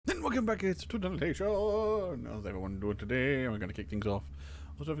Welcome back, it's to Annihilation. How's everyone doing today? We're going to kick things off.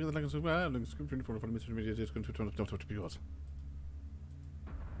 Also, if you like to well, link script 24 for the Mr. Media is going to turn off to yours.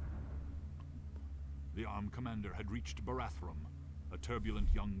 The armed commander had reached Barathrum, a turbulent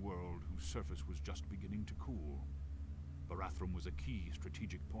young world whose surface was just beginning to cool. Barathrum was a key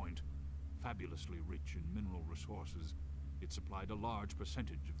strategic point. Fabulously rich in mineral resources, it supplied a large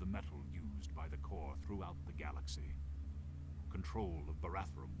percentage of the metal used by the core throughout the galaxy. Control of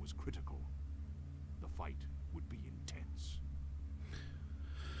Barathrum was critical. The fight would be intense.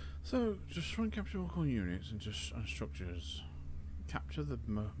 So, just try and capture all core units and just structures. Capture the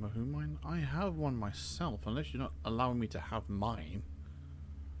Mahou mine? I have one myself, unless you're not allowing me to have mine.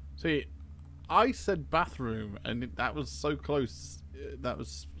 See, I said bathroom, and that was so close. That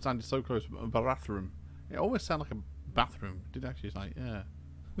was sounded so close. Barathrum. It always sounded like a bathroom. It did actually. It's like, yeah.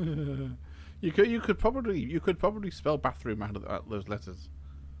 You could probably spell bathroom out of those letters.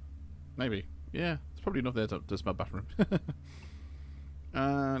 Maybe. Yeah, it's probably enough there to spell bathroom.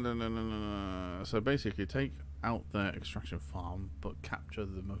 So basically, take out the extraction farm, but capture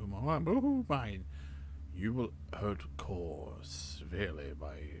the Mahou mine. You will hurt core severely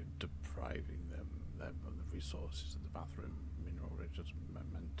by depriving them of the resources of the bathroom, mineral riches,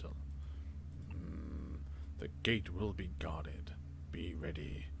 mental. The gate will be guarded. Be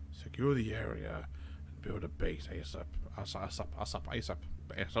ready. Secure the area and build a base ASAP. ASAP.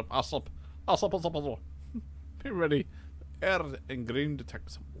 Be ready. Air and green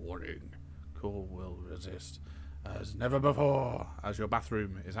detects warning. Core will resist as never before, as your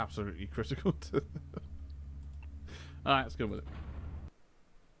bathroom is absolutely critical to. Alright, let's go with it.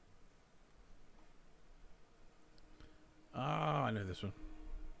 Ah, I know this one.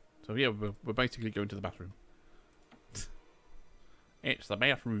 So yeah, we're basically going to the bathroom. It's the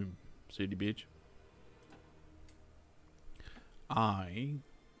bathroom, city bitch. I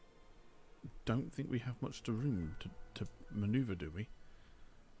don't think we have much room to maneuver, do we?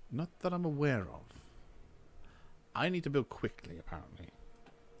 Not that I'm aware of. I need to build quickly, apparently.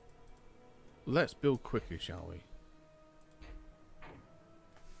 Let's build quickly, shall we?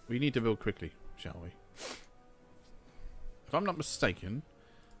 We need to build quickly, shall we? If I'm not mistaken,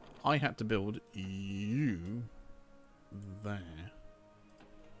 I had to build you there.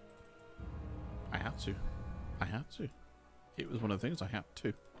 I had to. It was one of the things I had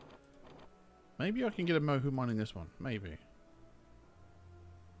to. Maybe I can get a Mahou mine in this one. Maybe.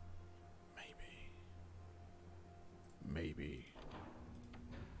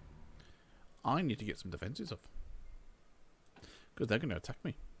 I need to get some defenses up. Because they're going to attack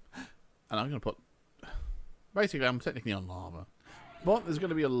me. And I'm going to put... Basically, I'm technically on lava. But there's going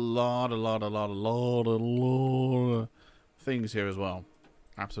to be a lot of things here as well.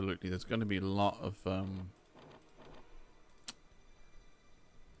 Absolutely. There's going to be a lot of...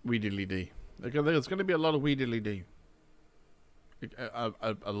 Weediddly-dee. There's going to be a lot of weediddly-dee. A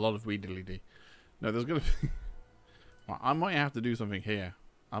lot of weediddly-dee. No, there's going to be... Well, I might have to do something here.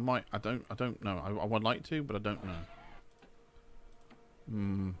 I don't know. I would like to, but I don't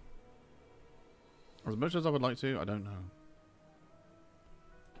know. As much as I would like to, I don't know.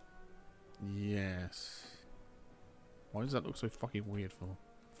 Yes. Why does that look so fucking weird for?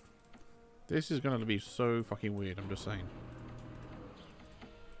 This is going to be so fucking weird, I'm just saying.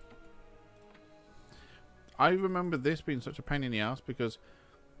 I remember this being such a pain in the ass because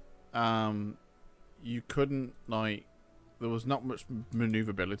you couldn't, like, there was not much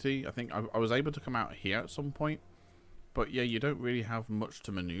maneuverability. I think I was able to come out here at some point, but yeah, you don't really have much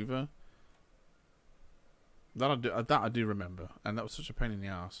to maneuver. That I do remember, and that was such a pain in the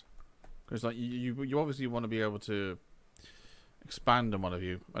ass. Because like you obviously want to be able to expand on one of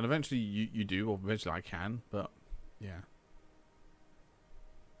you, and eventually you do, or eventually I can, but yeah.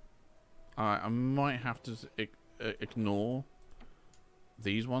 I might have to ignore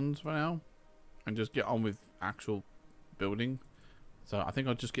these ones for now, and just get on with actual building. So I think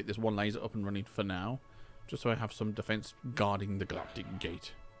I'll just get this one laser up and running for now, just so I have some defense guarding the galactic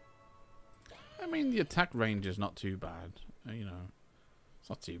gate. I mean, the attack range is not too bad, you know. It's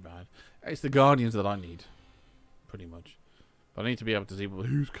not too bad. It's the guardians that I need, pretty much. But I need to be able to see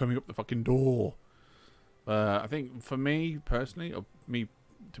who's coming up the fucking door. I think for me personally, or me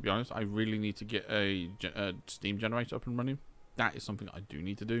to be honest, I really need to get a steam generator up and running. That is something I do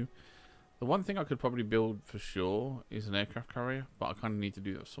need to do. The one thing I could probably build for sure is an aircraft carrier, but I kind of need to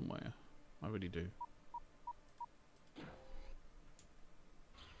do that somewhere. I really do.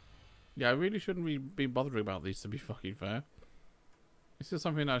 Yeah, I really shouldn't be bothering about these, to be fucking fair. This is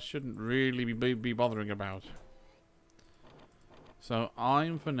something I shouldn't really be bothering about. So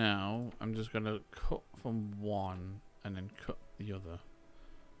for now, I'm just going to cut from one and then cut the other.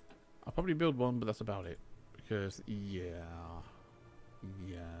 I'll probably build one, but that's about it. Because, yeah.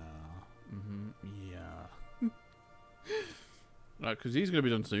 Yeah. Yeah. Right, because these are going to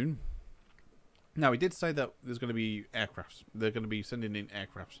be done soon. Now, he did say that there's going to be aircrafts. They're going to be sending in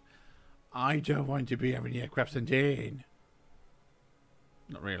aircrafts. I don't want to be having aircraft sent in.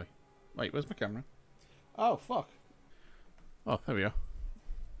 Not really. Wait, where's my camera? Oh, fuck. Oh, there we are.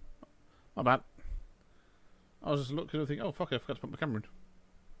 My bad. I was just looking and thinking, oh, fuck, I forgot to put my camera in.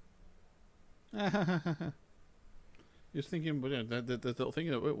 Just thinking, well, yeah, the little thing,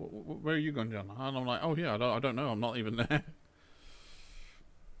 where are you going, John? And I'm like, oh, yeah, I don't know. I'm not even there.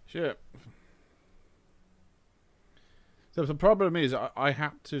 Shit. So the problem is, I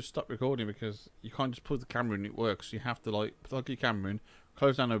had to stop recording because you can't just put the camera in and it works. You have to, like, plug your camera in,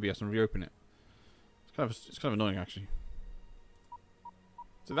 close down OBS and reopen it. It's kind of annoying, actually.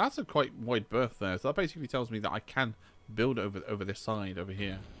 So that's a quite wide berth there. So that basically tells me that I can build over this side over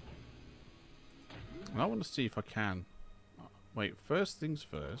here. And I want to see if I can. Wait, first things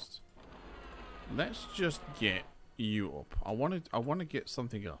first. Let's just get you up. I want to get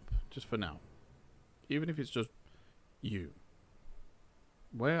something up just for now. Even if it's just you.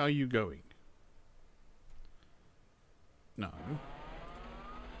 Where are you going? No.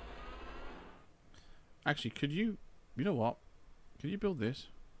 Actually, could you... You know what? Can you build this?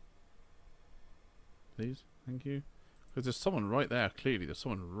 Please? Thank you. Because there's someone right there. Clearly, there's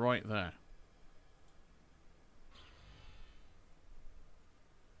someone right there.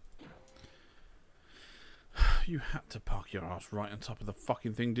 You had to park your ass right on top of the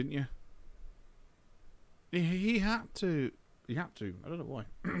fucking thing, didn't you? He had to. He had to. I don't know why.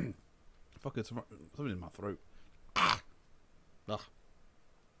 Fuck, it's something in my throat. Ah! Ugh.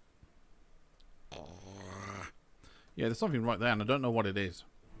 Yeah, there's something right there, and I don't know what it is.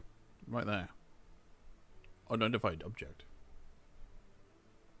 Right there. Unidentified object.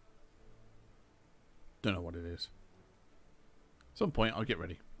 Don't know what it is. At some point, I'll get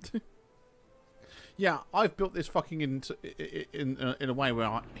ready. Yeah, I've built this fucking in a way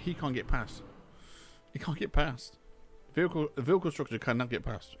where he can't get past. He can't get past. The vehicle structure cannot get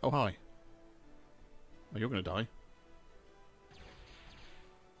past. Oh, hi. Oh, you're going to die.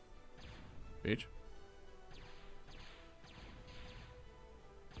 Bitch.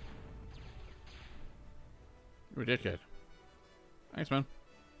 You're a dickhead. Thanks, man.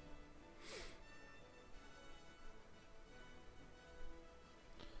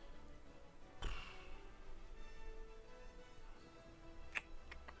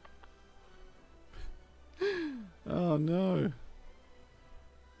 Oh no.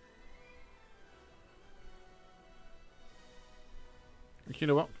 You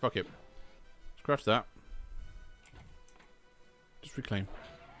know what? Fuck it. Scratch that. Just reclaim.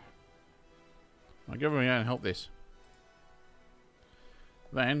 I'll go over here and help this.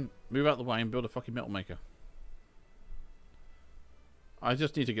 Then, move out the way and build a fucking metal maker. I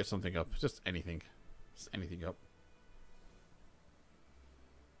just need to get something up. Just anything. Just anything up.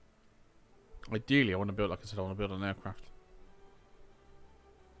 Ideally, I want to build, like I said, I want to build an aircraft.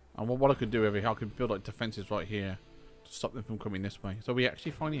 And what I could do over here, I could build like defenses right here to stop them from coming this way. So we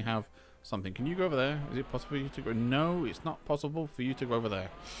actually finally have something. Can you go over there? Is it possible for you to go? No, it's not possible for you to go over there.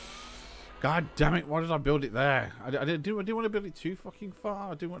 God damn it! Why did I build it there? I didn't want to build it too fucking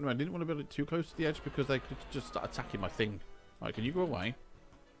far. I didn't want to build it too close to the edge because they could just start attacking my thing. Alright, can you go away?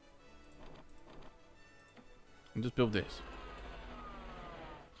 And just build this.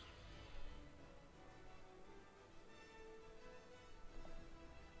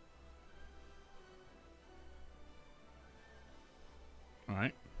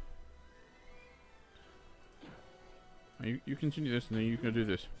 Alright. You continue this and then you can do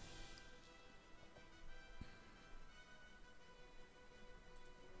this.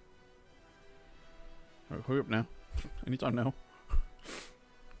 Right, hurry up now. Anytime now.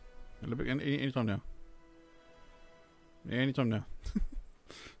 A little bit, anytime now. Yeah, anytime now.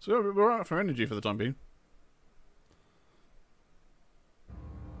 So we're out for energy for the time being.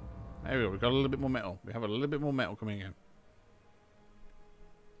 There we go, we've got a little bit more metal. We have a little bit more metal coming in.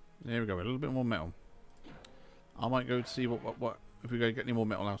 There we go, a little bit more metal. I might go to see what if we go get any more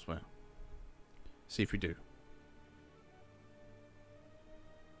metal elsewhere. See if we do.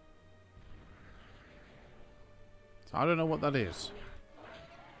 So I don't know what that is.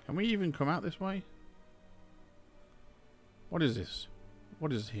 Can we even come out this way? What is this?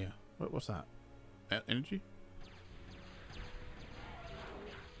 What is here? What's that? Energy?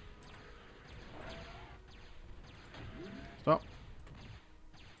 Stop.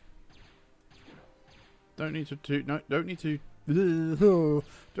 Don't need to no, don't need to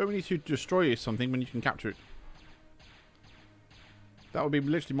don't need to destroy something when you can capture it. That would be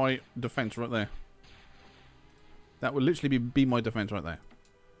literally my defense right there. That would literally be my defense right there.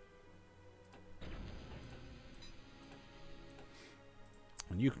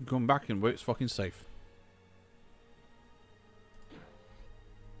 And you can come back and where it's fucking safe.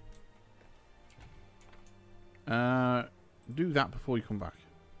 Do that before you come back.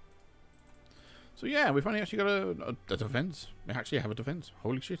 So yeah, we finally actually got a defense. We actually have a defense.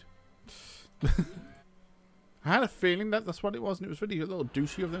 Holy shit. I had a feeling that that's what it was, and it was really a little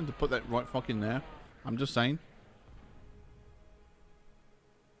douchey of them to put that right fucking there. I'm just saying.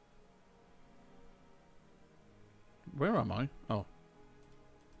 Where am I? Oh.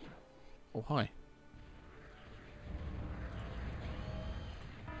 Oh, hi.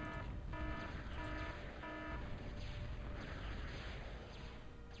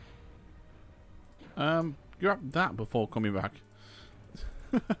 Grab that before coming back.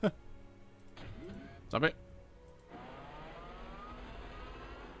 Stop it.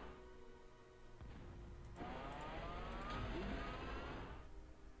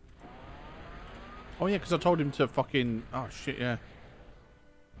 Oh yeah, because I told him to fucking... Oh shit, yeah.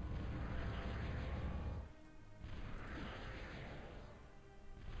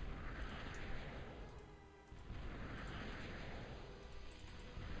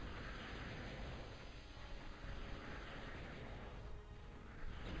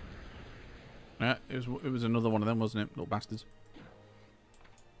 Yeah, it was another one of them, wasn't it? Little bastards.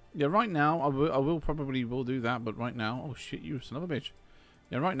 Yeah, right now, I will probably do that, but right now... Oh shit, you son of a bitch.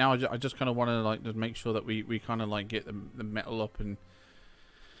 Yeah, right now, I just kind of want to, like, just make sure that we kind of, like, get the metal up and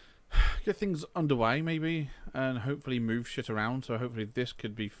get things underway, maybe, and hopefully move shit around. So hopefully this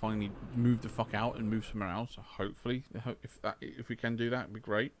could be finally moved the fuck out and move somewhere else. Hopefully, if we can do that, it'd be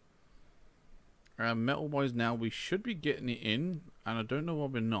great. Metal-wise now, we should be getting it in, and I don't know why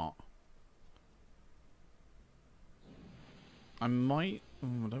we're not. I might... I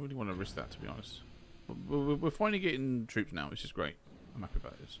don't really want to risk that, to be honest. We're finally getting troops now, which is great. I'm happy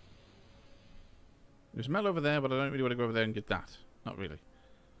about this. There's metal over there, but I don't really want to go over there and get that. Not really.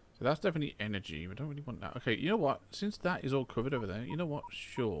 So that's definitely energy. We don't really want that. Okay, you know what? Since that is all covered over there, you know what?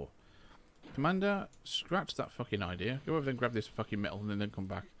 Sure. Commander, scratch that fucking idea. Go over there and grab this fucking metal and then come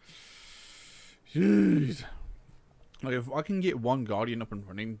back. Jeez. Like, if I can get one Guardian up and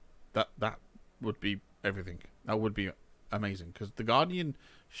running, that would be everything. That would be amazing. Because the Guardian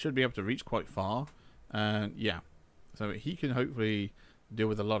should be able to reach quite far. And, yeah. So he can hopefully deal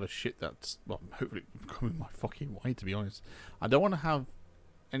with a lot of shit that's, well, hopefully coming my fucking way, to be honest. I don't want to have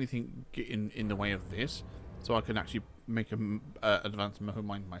anything get in the way of this, so I can actually make an advanced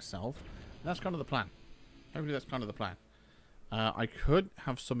mine myself. And that's kind of the plan. Hopefully that's kind of the plan. I could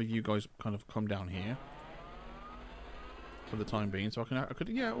have some of you guys kind of come down here for the time being, so I could,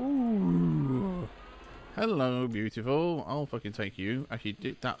 yeah, ooh. Hello, beautiful. I'll fucking take you. Actually,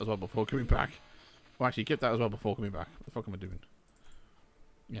 did that as well before coming back. Well, actually, get that as well before coming back. What the fuck am I doing?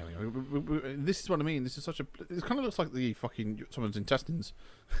 Yeah, this is what I mean. This is such a... It kind of looks like the fucking... someone's intestines.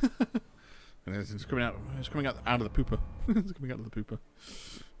 And it's coming out... It's coming out of the pooper. It's coming out of the pooper.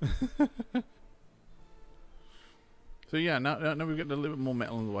 So yeah, now we're getting a little bit more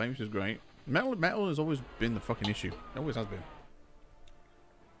metal in the way, which is great. Metal has always been the fucking issue. It always has been.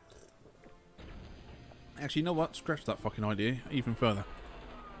 Actually, you know what? Scratch that fucking idea even further.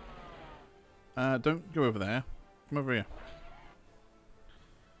 Don't go over there. Come over here.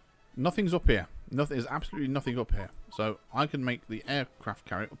 Nothing's up here. There's absolutely nothing up here. So I can make the aircraft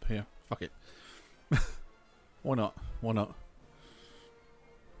carrier up here. Fuck it. Why not? Why not?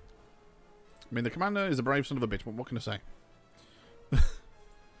 I mean, the commander is a brave son of a bitch, but what can I say?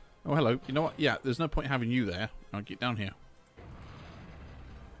 Oh, hello. You know what? Yeah, there's no point having you there. I'll get down here.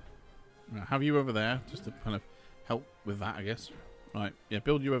 I'll have you over there, just to kind of help with that, I guess. Right, yeah,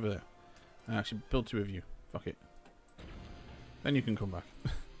 build you over there. Actually, build two of you. Fuck it. Then you can come back.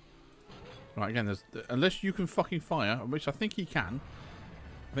 Right, again, there's... Unless you can fucking fire, which I think he can.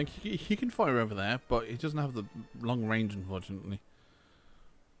 I think he can fire over there, but he doesn't have the long range, unfortunately.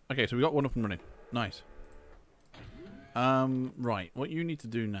 Okay, so we got one up and running. Nice. Right, what you need to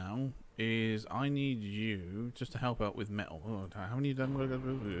do now is I need you just to help out with metal. Oh, how many done?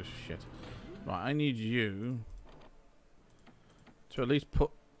 Oh, shit. Right, I need you to at least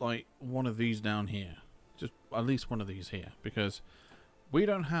put like one of these down here. Just at least one of these here, because we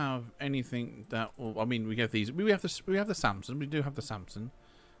don't have anything that. Well, I mean, we have these. We have the Samsung. We do have the Samsung.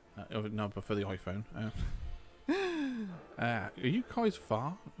 No, but for the iPhone. Are you guys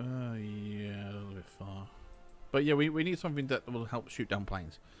far? Yeah, a little bit far. But yeah, we need something that will help shoot down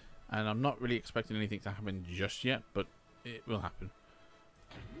planes. And I'm not really expecting anything to happen just yet, but it will happen.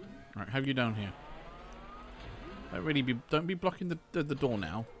 Alright, have you down here. Don't be blocking the door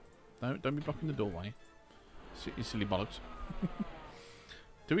now. Don't be blocking the doorway. You silly bollocks.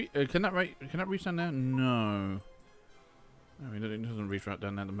 Do we? Can that reach down there? No. I mean, it doesn't reach right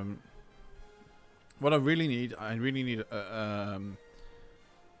down there at the moment. What I really need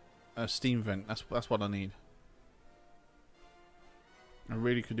a steam vent. That's what I need. I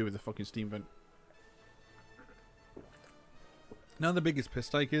really could do with a fucking steam vent. Now the biggest piss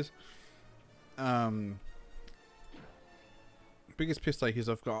take is, I've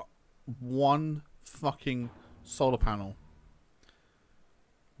got one fucking solar panel.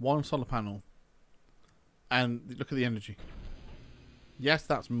 One solar panel. And look at the energy. Yes,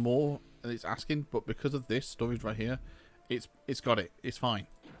 that's more than it's asking, but because of this storage right here, it's got it. It's fine.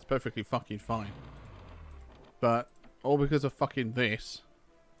 It's perfectly fucking fine. But all because of fucking this,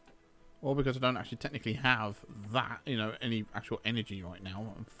 or because I don't actually technically have that, you know, any actual energy right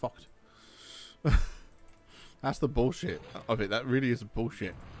now, I'm fucked. That's the bullshit of it. That really is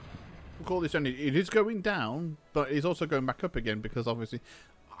bullshit. We'll call this energy. It is going down, but it's also going back up again because obviously,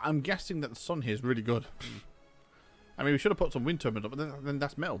 I'm guessing that the sun here is really good. I mean, we should have put some wind turbines up, but then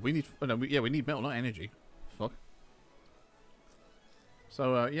that's metal. We need, we need metal, not energy. Fuck.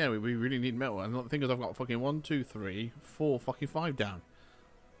 So yeah, we really need metal. And the thing is, I've got fucking 1, 2, 3, 4, fucking 5 down.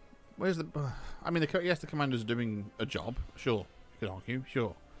 Where's the? I mean, yes, the commander's doing a job. Sure, you could argue.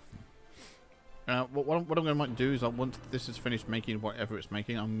 Sure. What I'm going to might do is, once this is finished making whatever it's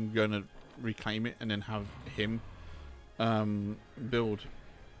making, I'm going to reclaim it and then have him build.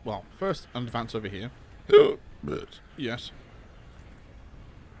 Well, first advance over here. But yes.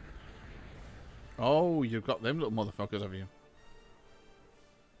 Oh, you've got them little motherfuckers, have you?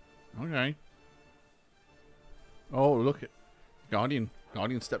 Okay. Oh, look at Guardian.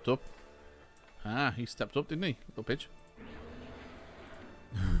 Guardian stepped up. Ah, he stepped up, didn't he? Little bitch.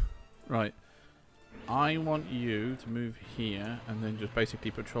 Right. I want you to move here and then just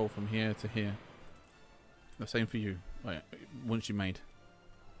basically patrol from here to here. The same for you. Right, once you made.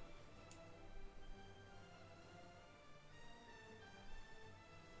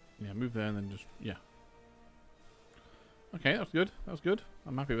 Yeah, move there and then just, yeah. Okay, that's good. That's good.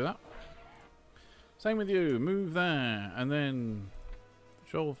 I'm happy with that. Same with you. Move there and then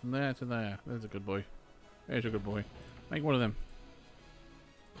patrol from there to there. There's a good boy. There's a good boy. Make one of them.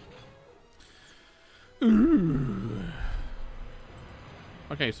 Ooh.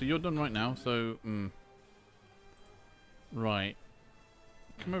 Okay, so you're done right now, so... Right.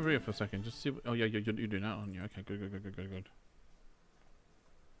 Come over here for a second. Just see... Oh, yeah, you're doing that, aren't you? Okay, good.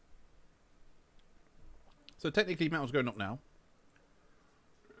 So technically, metal's going up now.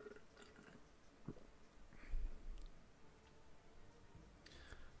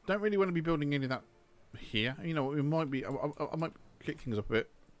 Don't really want to be building any of that here. You know, it might be... I might kick things up a bit.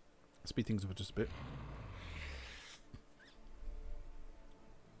 Speed things up just a bit.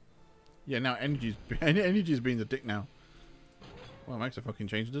 Yeah, now energy's being the dick now. Well, it makes a fucking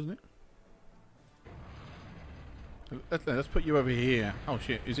change, doesn't it? Let's put you over here. Oh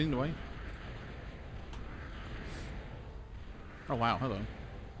shit, he's in the way. Oh wow, hello.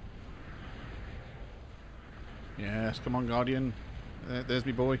 Yes, come on, Guardian. There's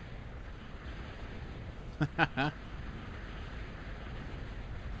me boy.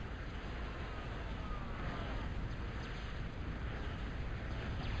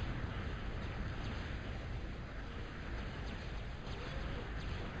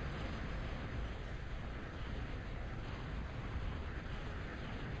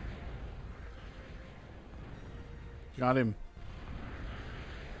 Got him.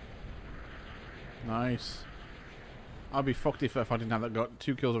 Nice. I'd be fucked if I didn't have that. Got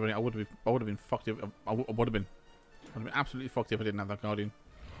 2 kills already. I would have been fucked if I would have been. I'd have been absolutely fucked if I didn't have that Guardian.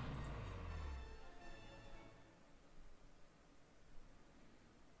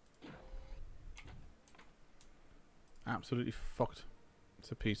 Absolutely fucked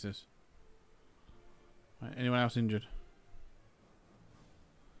to pieces. Right, anyone else injured?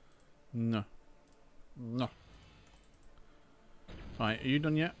 No. No. Right, are you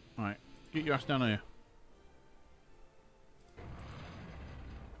done yet? Alright, get your ass down here.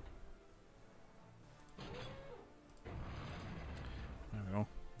 There we go.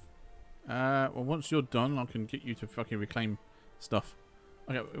 Well, once you're done, I can get you to fucking reclaim stuff.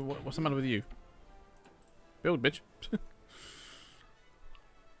 Okay, what's the matter with you? Build, bitch.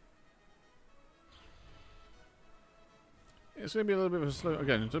 It's going to be a little bit of a slow...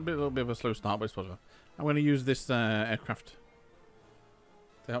 Again, it's a little bit of a slow start, but it's possible. I'm going to use this aircraft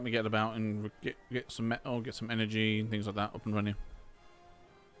to help me get about and get some metal, get some energy and things like that up and running.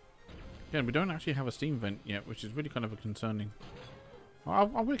 Again, we don't actually have a steam vent yet, which is really kind of concerning.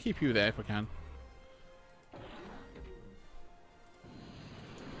 I'm going to keep you there if I can.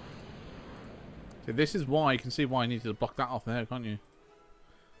 So this is why you can see why I needed to block that off there, can't you?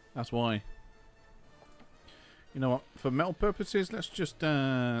 That's why. You know what? For metal purposes, let's just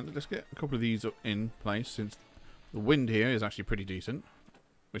let's get a couple of these up in place since the wind here is actually pretty decent,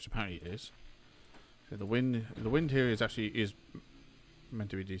 which apparently it is. So the wind here is actually meant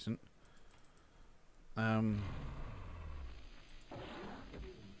to be decent. So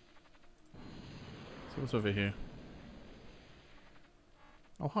what's over here?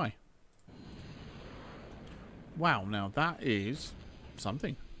 Oh, hi. Wow, now that is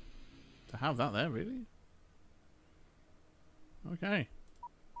something. To have that there, really? Okay.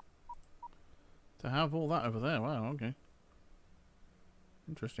 To have all that over there, wow, okay.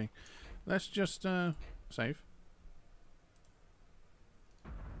 Interesting. Let's just save.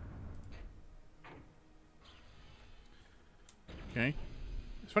 Okay.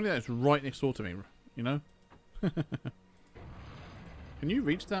 It's funny that it's right next door to me, you know? Can you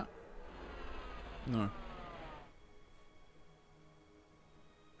reach that? No.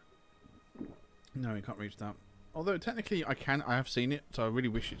 No, you can't reach that. Although technically I can. I have seen it, so I really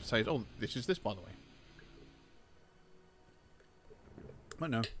wish it says, "Oh, this is this," by the way. But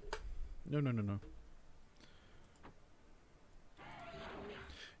no. No.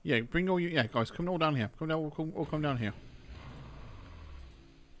 Yeah, bring all you. Yeah, guys, come all down here. Come down. All come down here.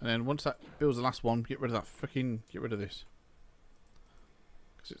 And then once that builds the last one, get rid of that freaking. Get rid of this.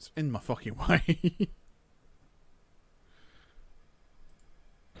 Because it's in my fucking way.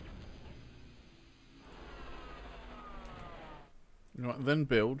 You know what, then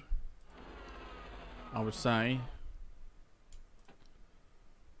build. I would say.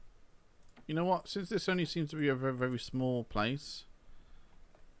 You know what? Since this only seems to be a very, very small place,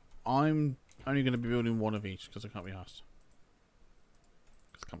 I'm only going to be building one of each because I can't be asked.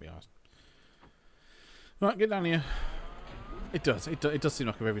 Right, get down here. It does. It does seem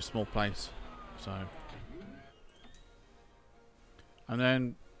like a very small place. So, and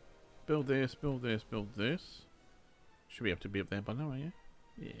then build this, build this, build this. Should be able to be up there by now, right?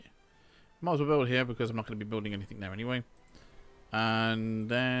 Yeah. Might as well build here because I'm not going to be building anything there anyway. And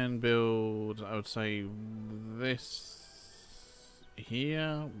then build, I would say, this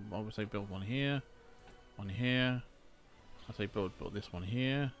here. I would say build one here. One here. I'd say build this one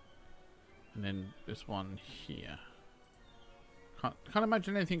here. And then this one here. Can't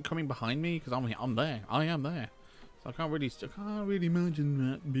imagine anything coming behind me because I'm there. I am there. So I can't really imagine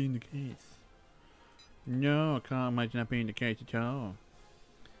that being the case. No, I can't imagine that being the case at all.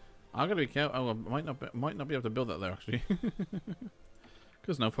 I gotta be careful. Oh, I might not be able to build that there actually,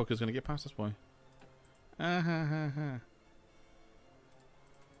 because no fucker's gonna get past this boy.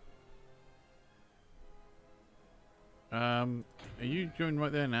 Are you going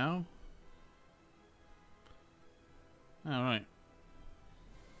right there now? All right.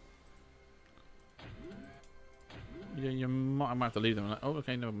 Yeah, I might have to leave them. Oh,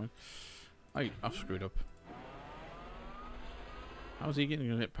 okay, never mind. I've screwed up. How's he getting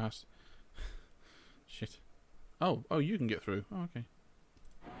to get past? Shit. Oh, you can get through. Oh, okay.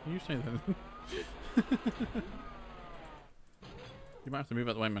 You say that. You might have to move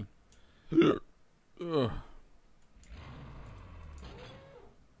out the way, man. Ugh.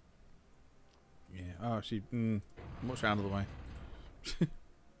 Yeah. Oh, actually, much out of the way.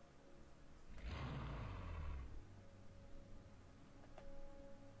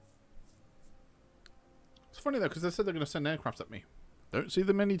 It's funny though, because they said they're going to send aircraft at me. Don't see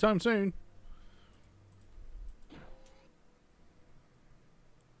them anytime soon.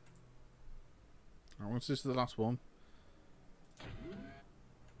 Alright, once this is the last one.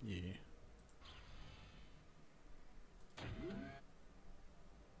 Yeah.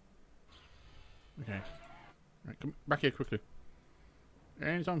 Okay. Right, come back here quickly.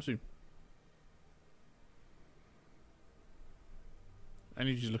 Anytime soon.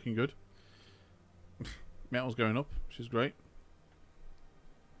 Energy's looking good. Metal's going up, which is great.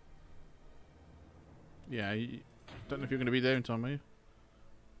 Yeah, don't know if you're going to be there in time, are you?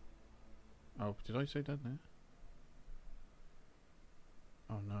 Oh, did I say that now?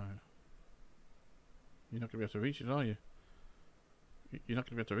 Oh no. You're not going to be able to reach it, are you? You're not going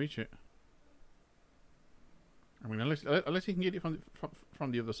to be able to reach it. I mean, unless he can get it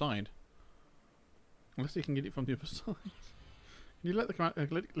from the other side. Unless he can get it from the other side. Can you let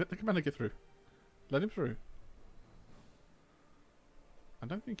the commander get through? Let him through.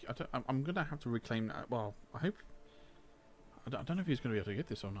 I'm gonna have to reclaim that. Well, I hope. I don't know if he's gonna be able to get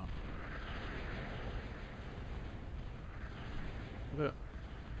this or not. But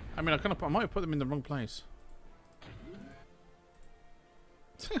I mean, I might have put them in the wrong place.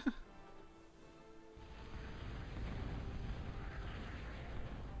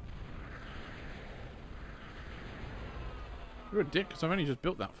 You're a dick, because I've only just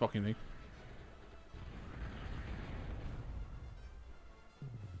built that fucking thing.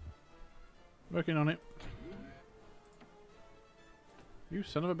 Working on it. You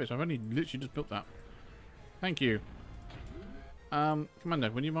son of a bitch, I've only literally just built that. Thank you.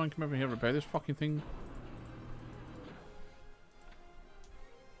 Commander, would you mind coming over here and repair this fucking thing?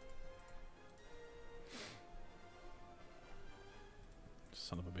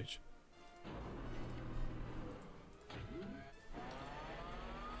 Son of a bitch.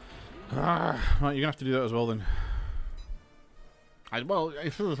 Right, you're gonna have to do that as well then.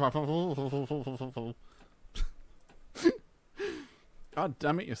 God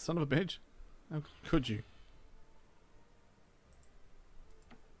damn it, you son of a bitch. How could you?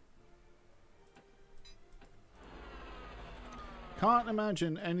 Can't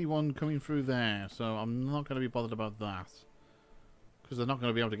imagine anyone coming through there, so I'm not going to be bothered about that. Because they're not going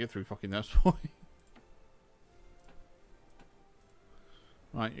to be able to get through fucking this point.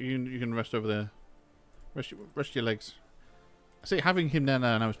 Right, you can rest over there. Rest your legs. See, having him there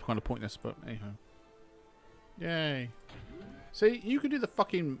now is kind of pointless, but anyhow. Yay. See, you can do the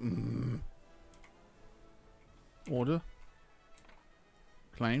fucking... Order.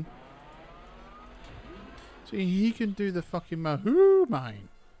 Claim. See, he can do the fucking mahoo mine.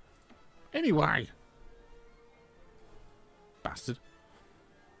 Anyway. Bastard.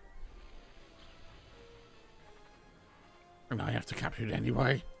 And I have to capture it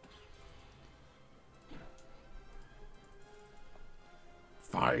anyway.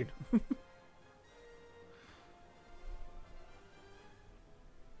 Fine.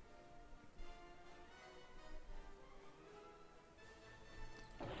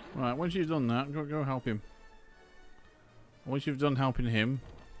 Right, once you've done that, go help him. Once you've done helping him,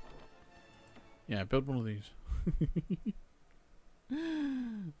 yeah, build one of these.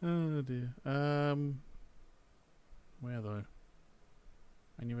 Oh dear. Where though?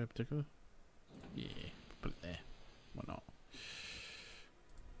 Anywhere particular? Yeah, put it there. Why not?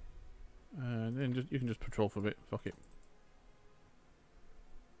 Then you can just patrol for a bit. Fuck it.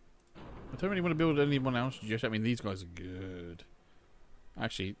 I don't really want to build anyone else just. I mean, these guys are good.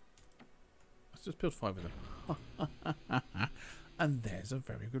 Actually, let's just build 5 of them. And there's a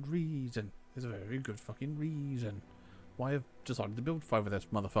very good reason. There's a very good fucking reason why I've decided to build 5 of those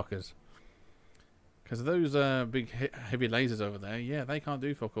motherfuckers. Because those big heavy lasers over there, yeah, they can't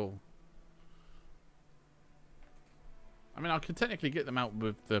do fuck all. I mean, I could technically get them out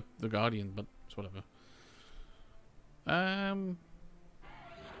with the Guardian, but it's whatever.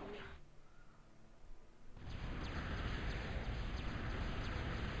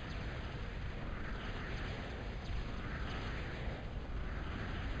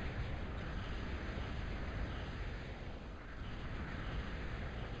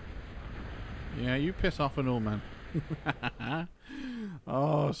 Yeah, you piss off and all, man.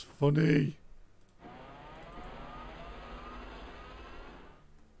 Oh, it's funny.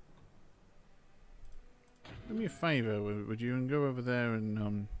 Do me a favour, would you, and go over there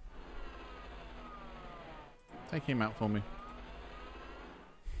and take him out for me.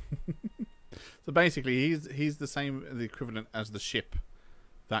 So basically, he's the equivalent as the ship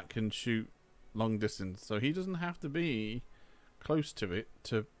that can shoot long distance. So he doesn't have to be close to it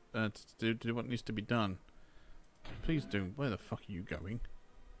to do what needs to be done. Please do. Where the fuck are you going?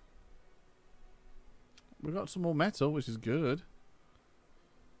 We've got some more metal, which is good.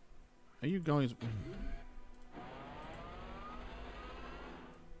 Are you guys...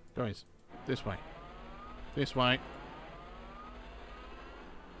 Guys, this way. This way.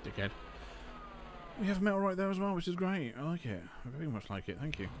 Dickhead. We have metal right there as well, which is great. I like it. I very much like it.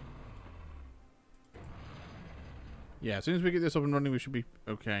 Thank you. Yeah, as soon as we get this up and running, we should be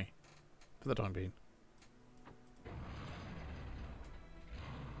okay. For the time being.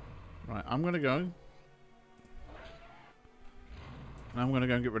 Right, I'm going to go. And I'm going to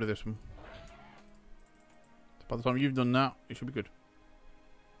go and get rid of this one. By the time you've done that, it should be good.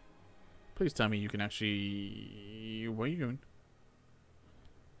 Please tell me you can actually... Where are you going?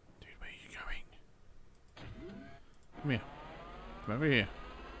 Dude, where are you going? Come here. Come over here.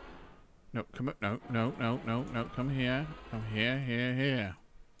 No, come up. No, come here. Come here, here.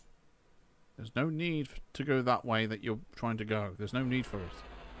 There's no need to go that way that you're trying to go. There's no need for it.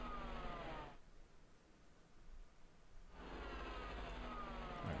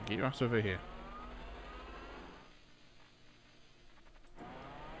 Right, get your ass over here.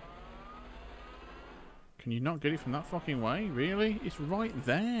 Can you not get it from that fucking way? Really? It's right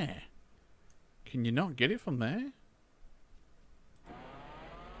there. Can you not get it from there?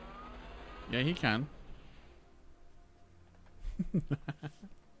 Yeah, he can.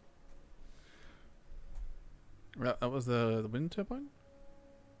 That was the wind turbine?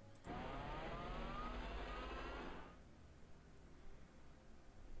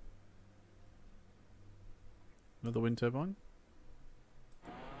 Another wind turbine?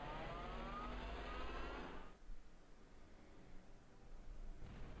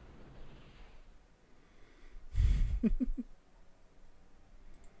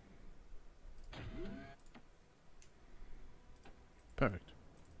 Perfect.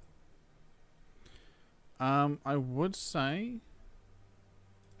 I would say,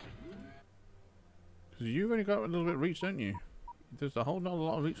 because you've only got a little bit of reach, don't you? There's a whole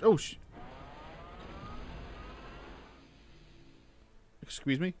lot of reach. Oh,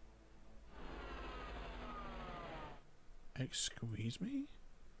 excuse me? Excuse me?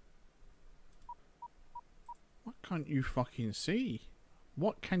 What can't you fucking see?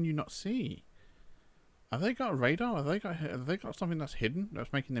 What can you not see? Have they got a radar? Have they got something that's hidden?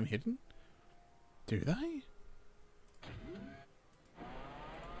 That's making them hidden? Do they?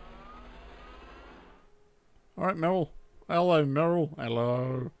 Alright, Meryl. Hello, Meryl.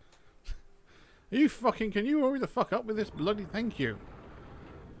 Hello. Are you fucking... Can you hurry the fuck up with this bloody... Thank you.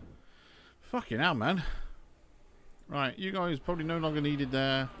 Fucking hell, man. Right, you guys probably no longer needed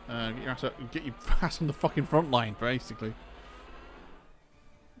there. Get your ass on the fucking front line, basically.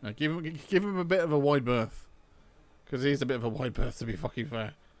 Give him a bit of a wide berth. Because he's a bit of a wide berth, to be fucking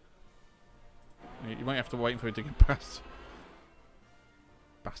fair. You might have to wait for it to get past.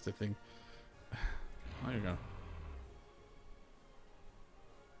 Bastard thing. There you go.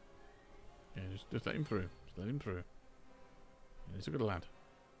 Yeah, just let him through. Just let him through. Yeah, he's a good lad.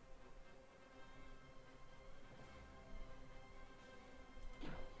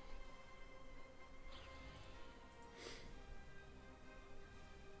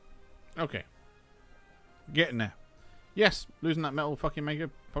 Okay. Getting there. Yes, losing that metal fucking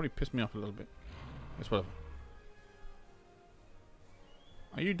maker probably pissed me off a little bit. It's whatever.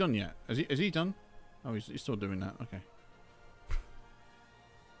 Are you done yet? Is he done? Oh, he's still doing that. Okay.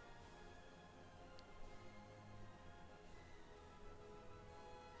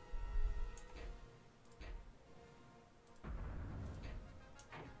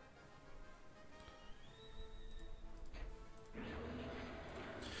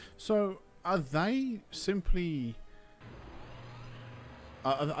 So, are they simply...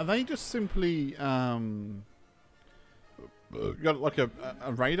 Are they just simply got like a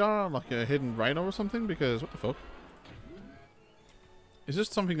radar, like a hidden radar or something? Because what the fuck? Is this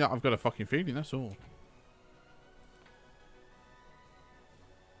something that I've got a fucking feeling? That's all.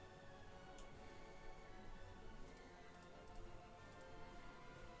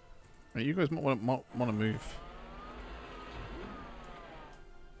 Right, you guys might want to move.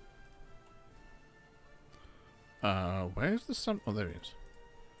 Where's the sun? Oh, there he is.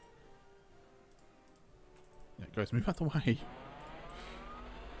 Yeah, guys, move out the way.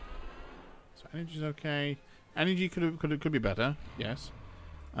 So energy's okay. Energy could be better. Yes.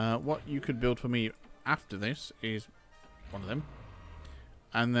 What you could build for me after this is one of them,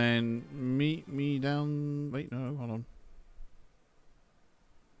 and then meet me down. Wait, no, hold on.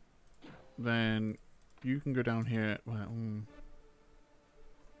 Then you can go down here. Well,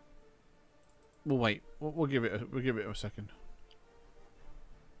 we'll wait. We'll give it. We'll give it a second.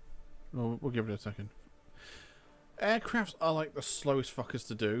 We'll give it a second. Aircrafts are like the slowest fuckers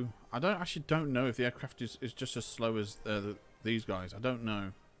to do. I actually don't know if the aircraft is just as slow as these guys. I don't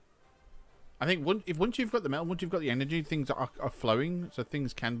know. I think once you've got the metal, once you've got the energy, things are flowing, so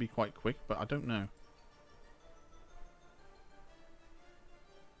things can be quite quick. But I don't know.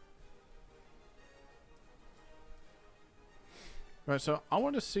 Right, so I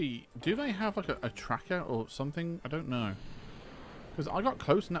want to see, do they have like a tracker or something? I don't know. Because I got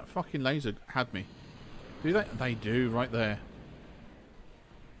close and that fucking laser had me. Do they? They do, right there.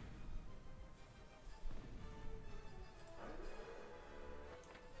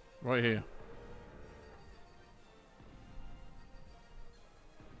 Right here.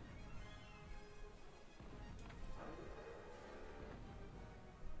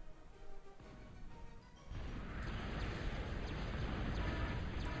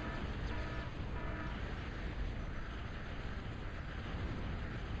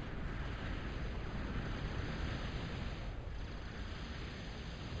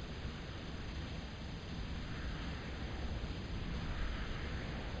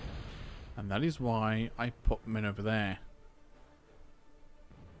 And that is why I put men over there.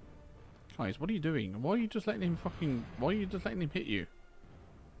 Guys, what are you doing? Why are you just letting him fucking... Why are you just letting him hit you?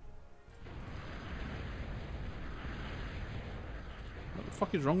 What the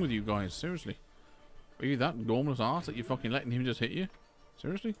fuck is wrong with you guys? Seriously. Are you that gormless arse that you're fucking letting him just hit you?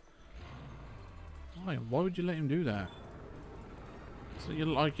 Seriously? Why? Why would you let him do that? So you're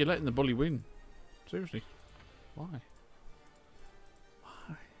letting the bully win. Seriously. Why?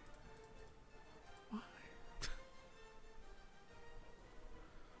 Why? Why?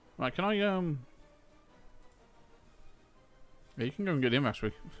 Right, can I Yeah, you can go and get him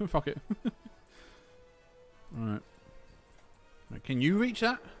actually. Fuck it. Alright. Right, can you reach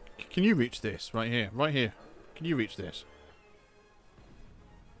that? Can you reach this? Right here. Right here. Can you reach this?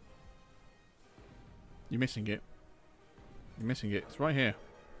 You're missing it. You're missing it. It's right here.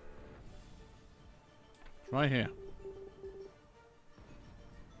 It's right here.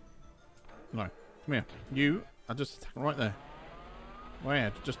 No. Come here. You are just attacking right there.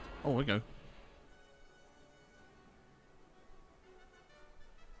 Where? Just... Oh, we go.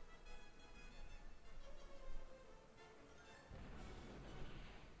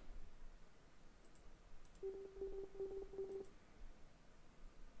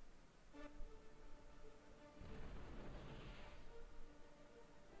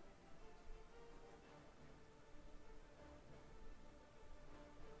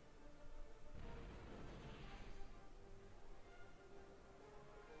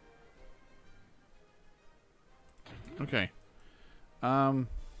 Okay.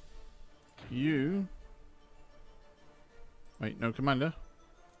 You... Wait, no commander?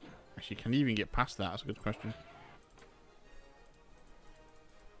 Actually, can you even get past that? That's a good question.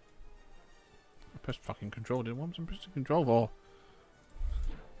 I pressed fucking control. Did I want some pressing control for?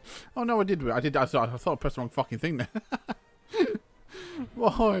 Oh no, I did. I thought I pressed the wrong fucking thing there.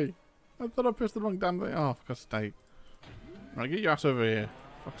 Why? I thought I pressed the wrong damn thing. Oh, for God's sake. Right, get your ass over here.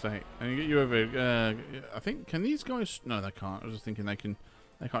 Fuck's sake. And get you over. I think, can these guys? No, they can't. I was just thinking they can.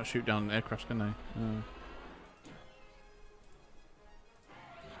 They can't shoot down aircrafts, can they?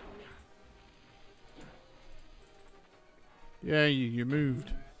 Yeah, you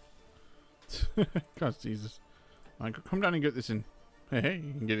moved. God, Jesus. Right, come down and get this in. Hey,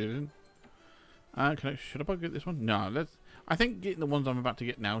 you can get it in. Should I get this one? No, let's. I think getting the ones I'm about to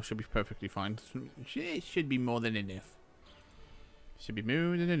get now should be perfectly fine. It should be more than enough. Should be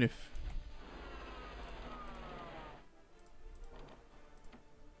more than enough.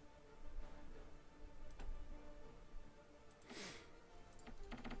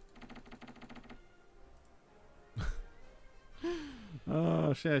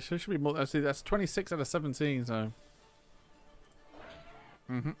 Oh shit! Should be more. That's 26 out of 17. So.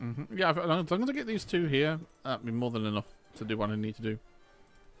 Yeah, as long as I get these two here, that'll be more than enough to do what I need to do.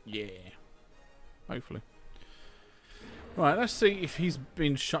 Yeah. Hopefully. Right, let's see if he's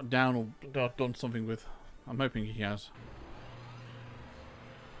been shut down or done something with. I'm hoping he has.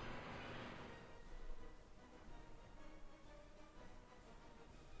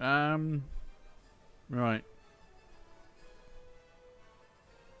 Right.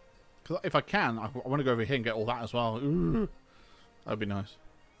 Because if I can, I want to go over here and get all that as well. Ooh. That'd be nice.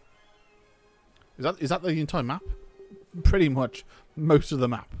 Is that the entire map? Pretty much most of the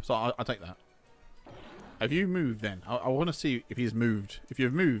map. So I'll take that. Have you moved then? I want to see if he's moved. If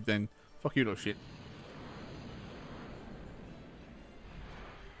you've moved, then fuck you, little shit.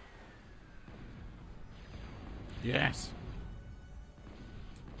 Yes.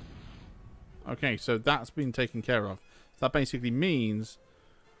 Okay, so that's been taken care of. So that basically means...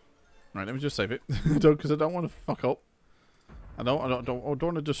 Right, let me just save it. Because I don't want to fuck up. I don't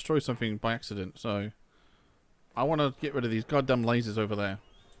want to destroy something by accident, so... I want to get rid of these goddamn lasers over there.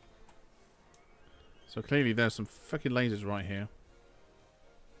 So clearly there's some fucking lasers right here.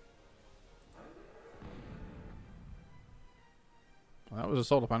 That was a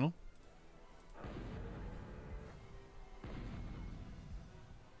solar panel.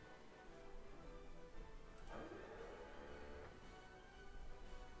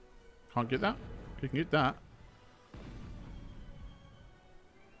 Can't get that? You can get that.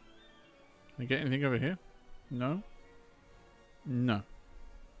 Can I get anything over here? No. No.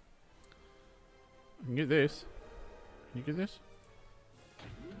 I can get this. Can you get this?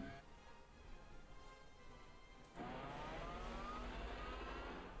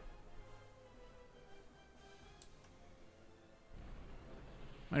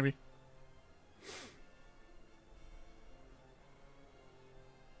 Maybe.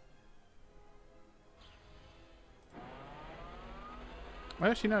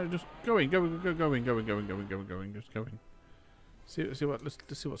 Well, actually, no. Just going, just going. See what. Let's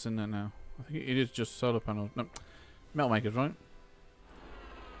see what's in there now. I think it is just solar panels. No, metal makers, right?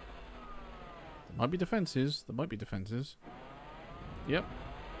 There might be defenses. There might be defenses. Yep.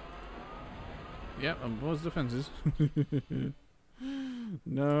 Yep. And what's defenses?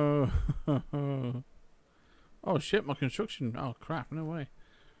 No. Oh shit! My construction. Oh crap! No way.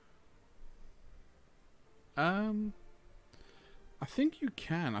 I think you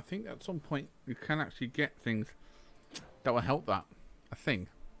can. I think at some point you can actually get things that will help that. I think.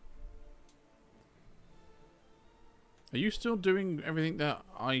 Are you still doing everything that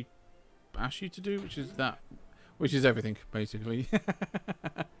I asked you to do, which is everything, basically?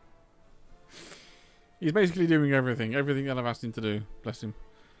 He's basically doing everything that I've asked him to do. Bless him.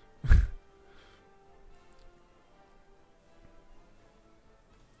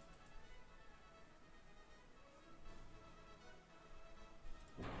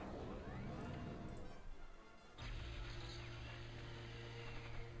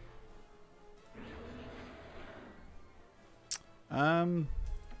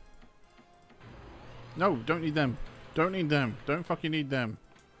 No, don't need them. Don't need them. Don't fucking need them.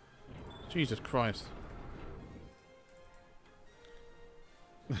 Jesus Christ.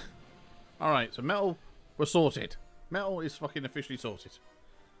 Alright, so metal, we're sorted. Metal is fucking officially sorted.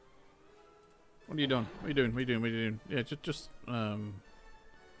 What are you doing? What are you doing? What are you doing? What are you doing? Yeah, just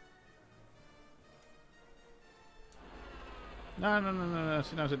No,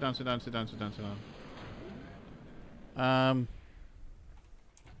 sit down, sit down, sit down, sit down, sit down, sit down.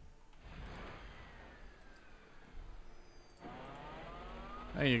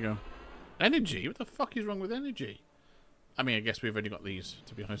 There you go. Energy? What the fuck is wrong with energy? I mean, I guess we've only got these,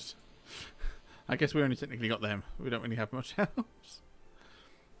 to be honest. I guess we only technically got them. We don't really have much else.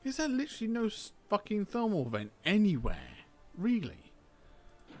 Is there literally no fucking thermal vent anywhere? Really?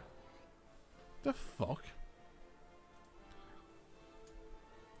 The fuck?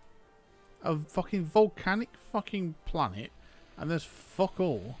 A fucking volcanic fucking planet and there's fuck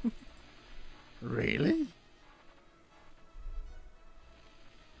all? Really?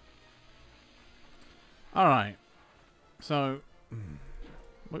 Alright. So,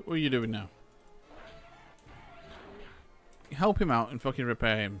 what are you doing now? Help him out and fucking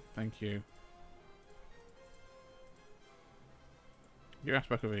repair him. Thank you. Get your ass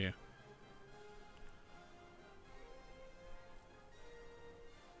back over here.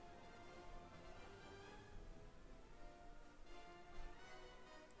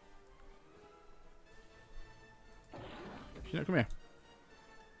 Come here.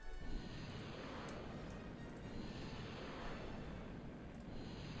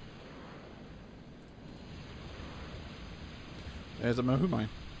 There's a Mohu mine.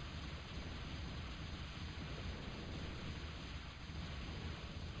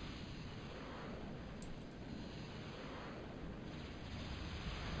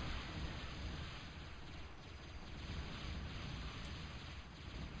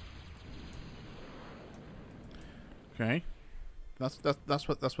 Okay. That's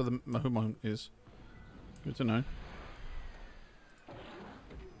where the Mohu mine is. Good to know.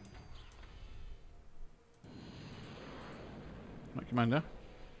 Right, Commander.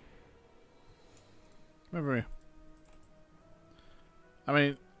 Come over here. I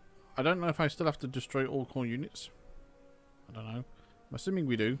mean, I don't know if I still have to destroy all core units. I don't know. I'm assuming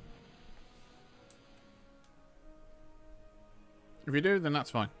we do. If you do, then that's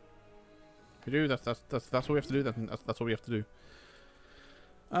fine. If you do, that's all we have to do. That's all we have to do.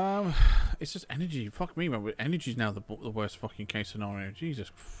 It's just energy. Fuck me, man. Energy's now the worst fucking case scenario.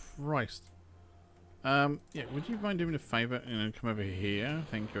 Jesus Christ. Yeah, would you mind doing me a favour and come over here?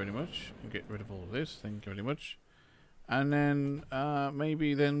 Thank you very much. And get rid of all of this. Thank you very much. And then,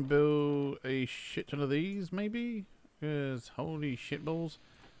 maybe then build a shit ton of these, maybe? Because, holy shitballs,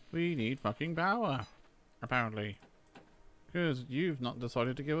 we need fucking power. Apparently. Because you've not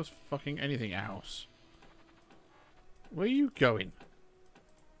decided to give us fucking anything else. Where are you going?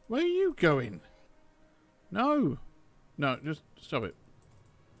 Where are you going? No. No, just stop it.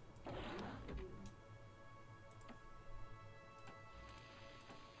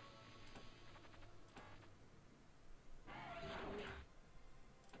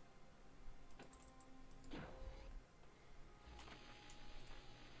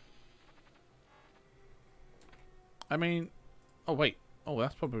 I mean, oh wait. Oh,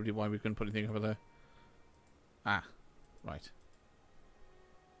 that's probably why we couldn't put anything over there. Ah, right.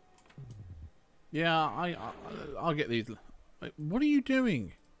 Yeah, I'll get these. Wait, what are you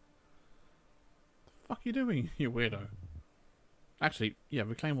doing? The fuck are you doing, you weirdo? Actually, yeah,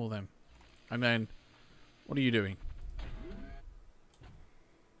 reclaim all them. And then, what are you doing?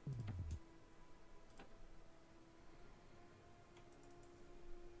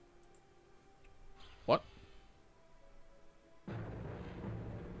 What?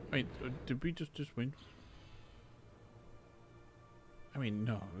 Wait, did we just win? I mean,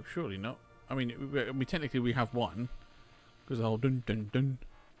 no, surely not. I mean, technically we have one. Because the whole dun dun dun.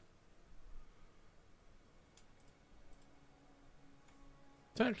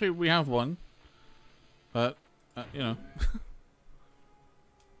 Technically we have one. But, you know.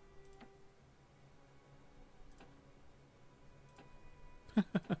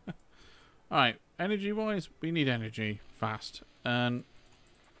 Alright, energy-wise, we need energy fast. And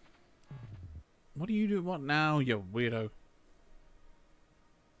what do you do? What now, you weirdo?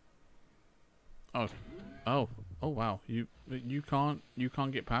 Oh, oh, oh! Wow, you can't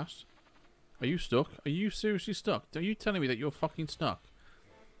get past. Are you stuck? Are you seriously stuck? Are you telling me that you're fucking stuck?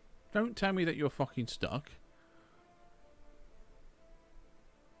 Don't tell me that you're fucking stuck.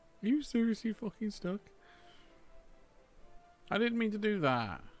 Are you seriously fucking stuck? I didn't mean to do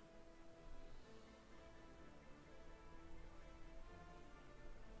that.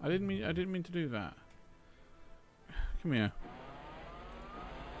 I didn't mean to do that. Come here.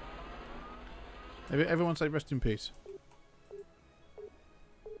 Everyone say rest in peace.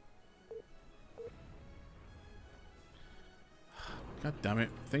 God damn it.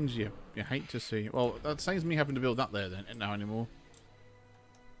 Things you hate to see. Well, that saves me having to build that there then now anymore.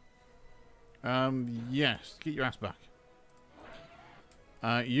 Yes. Get your ass back.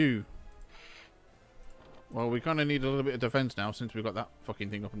 You. Well, we kind of need a little bit of defense now since we've got that fucking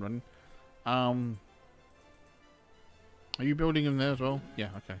thing up and running. Are you building them there as well? Yeah,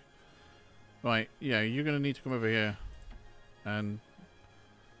 okay. Right, yeah, you're going to need to come over here. And...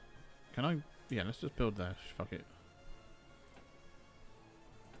 Can I... Yeah, let's just build there. Fuck it.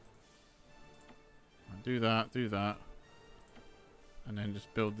 Do that, do that. And then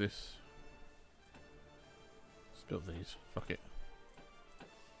just build this. Just build these. Fuck it.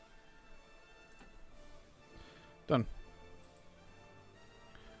 Done.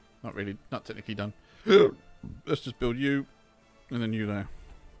 Not really, not technically done. Let's just build you. And then you there.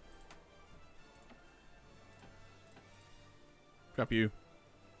 Grab you.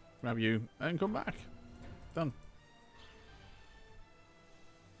 Grab you. And come back. Done.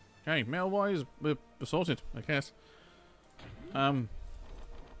 Okay, mail-wise, we're sorted, I guess. Okay.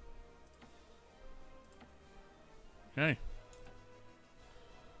 Let's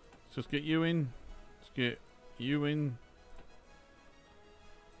just get you in. Let's get you in.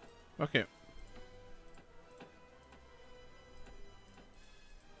 Fuck it.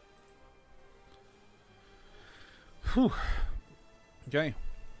 Whew. Okay.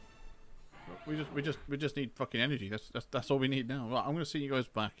 We just need fucking energy. That's all we need now. Well, I'm gonna see you guys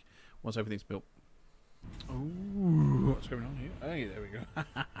back once everything's built. Ooh, what's going on here? Hey, there we go.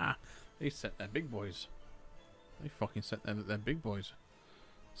 They set their big boys. They fucking set their big boys.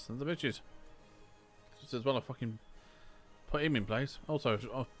 Sons of the bitches. Just as well I fucking put him in place. Also, I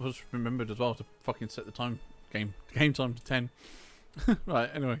just remembered as well to fucking set the game time to 10. Right,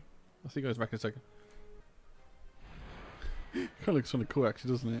 anyway. I'll see you guys back in a second. Kind of looks kind of cool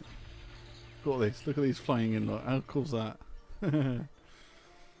actually, doesn't it? Look at this. Look at these flying in. Like, how cool's that?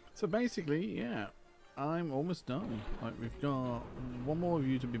 So basically, yeah, I'm almost done. Like, we've got one more of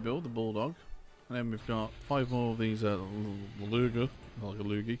you to be built, the bulldog, and then we've got 5 more of these luger, like a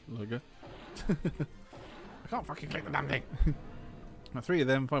loogie, luger. I can't fucking click the damn thing. 3 of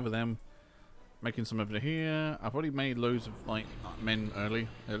them, 5 of them. Making some over here. I've already made loads of like men early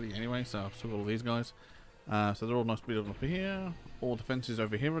anyway, so I've still got all these guys. So they're all nice built up here. All defenses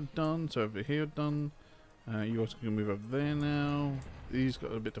over here are done. So over here are done. You guys can move over there now. These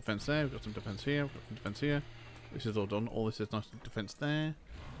got a bit of defense there. We've got some defense here. We've got some defense here. This is all done. All this is nice defense there.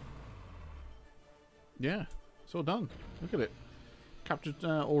 Yeah, it's all done. Look at it. Captured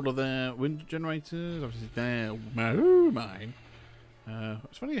all of their wind generators. Obviously, they're mine.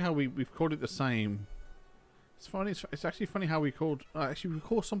 It's funny how we've called it the same. It's funny. It's actually funny how we called. Actually, we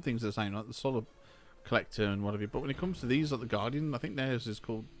call some things the same, like the solar collector and whatever. But when it comes to these, like the guardian, I think theirs is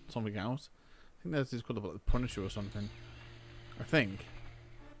called something else. I think theirs is called like the Punisher or something. I think.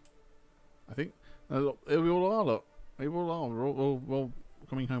 Look, here we all are. Look, here we all are. We're all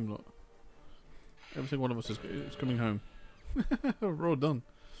coming home. Look, every single one of us is coming home. We're all done.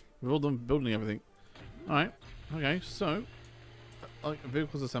 We're all done building everything. All right. Okay. So, like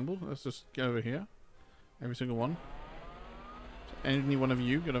vehicles assembled. Let's just get over here. Every single one. So any one of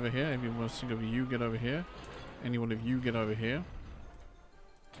you get over here. Every one single of you get over here. Any one of you get over here.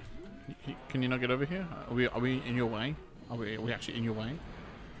 Can you not get over here? Are we in your way? Are we actually in your way?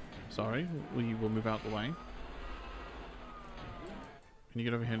 Sorry, we will move out the way. Can you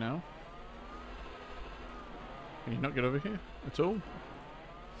get over here now? Can you not get over here at all?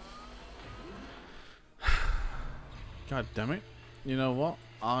 God damn it. You know what?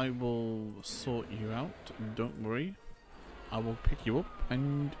 I will sort you out. Don't worry. I will pick you up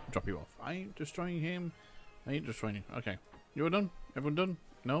and drop you off. I ain't destroying him. I ain't destroying him. Okay. You all done? Everyone done?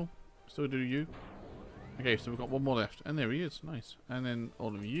 No? Still do you? Okay, so we've got one more left. And there he is. Nice. And then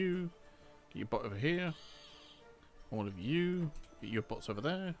all of you. Get your bot over here. All of you. Get your bots over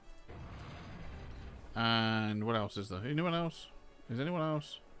there. And what else is there? Anyone else? Is anyone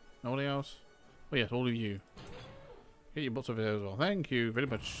else? Nobody else? Oh yes, all of you. Get your bots over there as well. Thank you very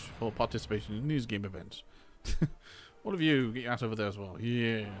much for participation in these game events. All of you, get your ass over there as well.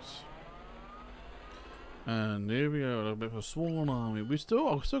 Yes. And there we go, a little bit of a sworn army. I've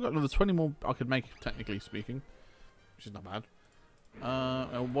still got another 20 more I could make, technically speaking, which is not bad.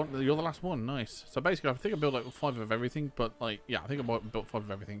 You're the last one, nice. So basically, I think I built like 5 of everything, but like, yeah, I think I built 5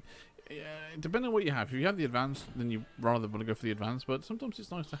 of everything. Depending on what you have, if you have the advanced, then you rather want to go for the advanced. But sometimes it's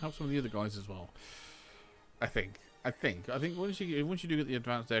nice to have some of the other guys as well. I think once you do get the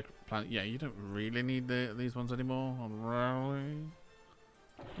advanced air planet, yeah, you don't really need these ones anymore. Really?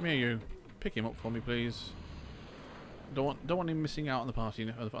 Come here, you. Pick him up for me, please. Don't want him missing out on the party,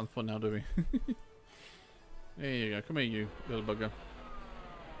 on the fun now, do we? There you go. Come here, you little bugger.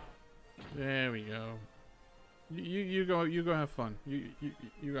 There we go. You go have fun.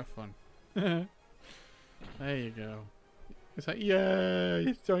 You have fun. There you go. It's like, yeah,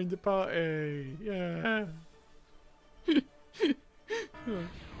 you joined the party. Yeah.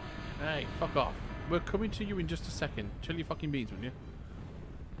 Hey, fuck off. We're coming to you in just a second. Chill your fucking beans, wouldn't you?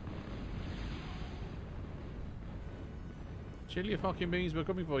 Chill your fucking beans, we're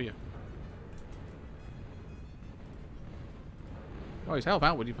coming for you. Guys, help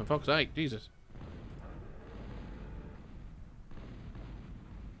out with you for fuck's sake, Jesus.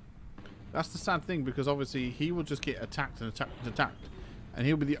 That's the sad thing, because obviously he will just get attacked and attacked and attacked, and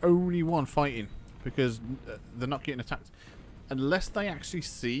he'll be the only one fighting because they're not getting attacked. Unless they actually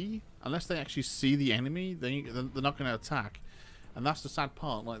see the enemy, they're not going to attack, and that's the sad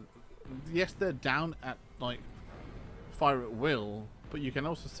part. Like, yes, they're down at like fire at will, but you can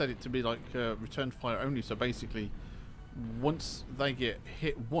also set it to be like return fire only. So basically, once they get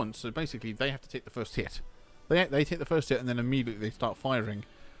hit once, so basically they have to take the first hit. They take the first hit and then immediately they start firing.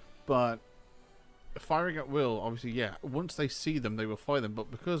 But firing at will, obviously, yeah. Once they see them, they will fire them. But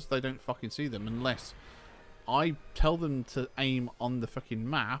because they don't fucking see them, unless I tell them to aim on the fucking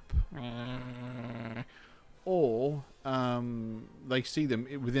map, or they see them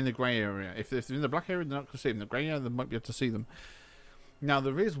within the grey area. If they're in the black area, they're not going to see them. The grey area, they might be able to see them. Now,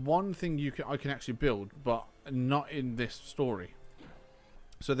 there is one thing I can actually build, but not in this story.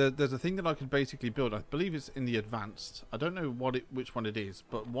 So there's a thing that I can basically build. I believe it's in the advanced. I don't know which one it is,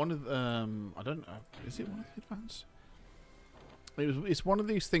 but one of I don't know. Is it one of the advanced? It's one of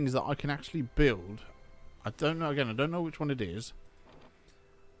these things that I can actually build. I don't know. Again, I don't know which one it is.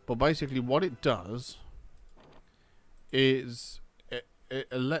 But basically, what it does is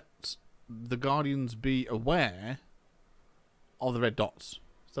it lets the Guardians be aware of the red dots.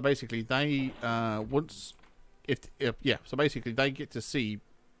 So basically, they so basically they get to see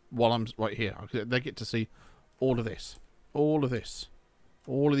while I'm right here. They get to see all of this, all of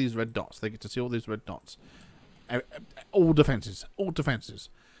these red dots. They get to see all these red dots. All defenses,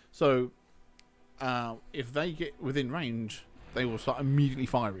 So if they get within range, they will start immediately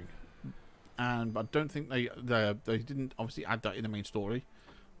firing. And I don't think they didn't obviously add that in the main story,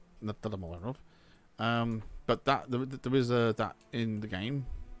 that I'm aware of. But there is that in the game.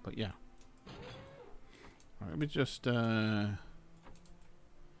 But yeah. Right, let me just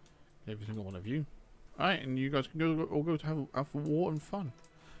every single one of you. Alright, and you guys can all go to have war and fun.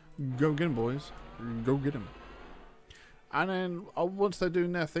 Go get them, boys. Go get them. And then once they're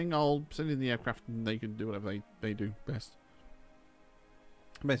doing their thing, I'll send in the aircraft and they can do whatever they do best.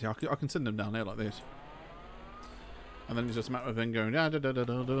 Basically, I can send them down there like this. And then it's just a matter of them going. Wait,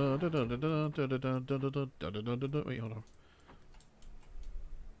 hold on.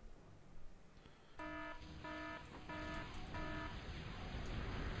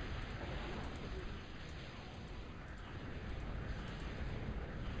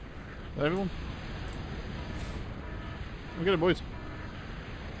 Everyone, we get it, boys.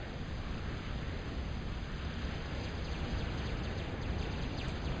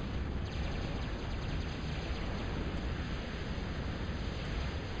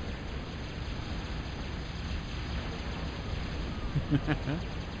 Oh,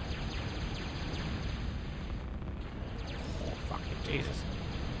 fucking Jesus.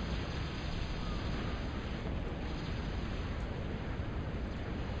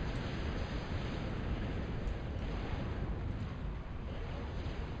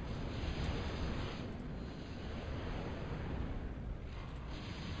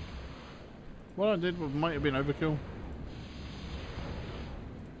 What I did might have been overkill.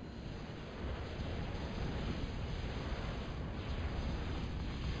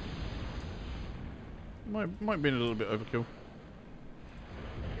 Might have been a little bit overkill.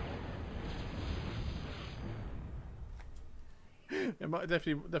 It might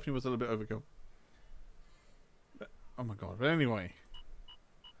definitely was a little bit overkill. But, oh my god. But anyway.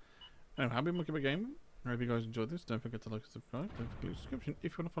 I've been looking at the game. I hope you guys enjoyed this. Don't forget to like and subscribe. Don't forget the subscription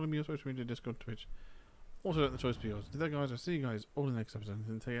if you want to follow me on social media, Discord, Twitch. Also, let the choice be yours. Do that, guys. I'll see you guys all in the next episode.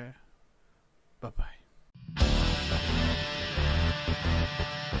 And take care. Bye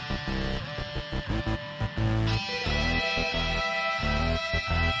bye.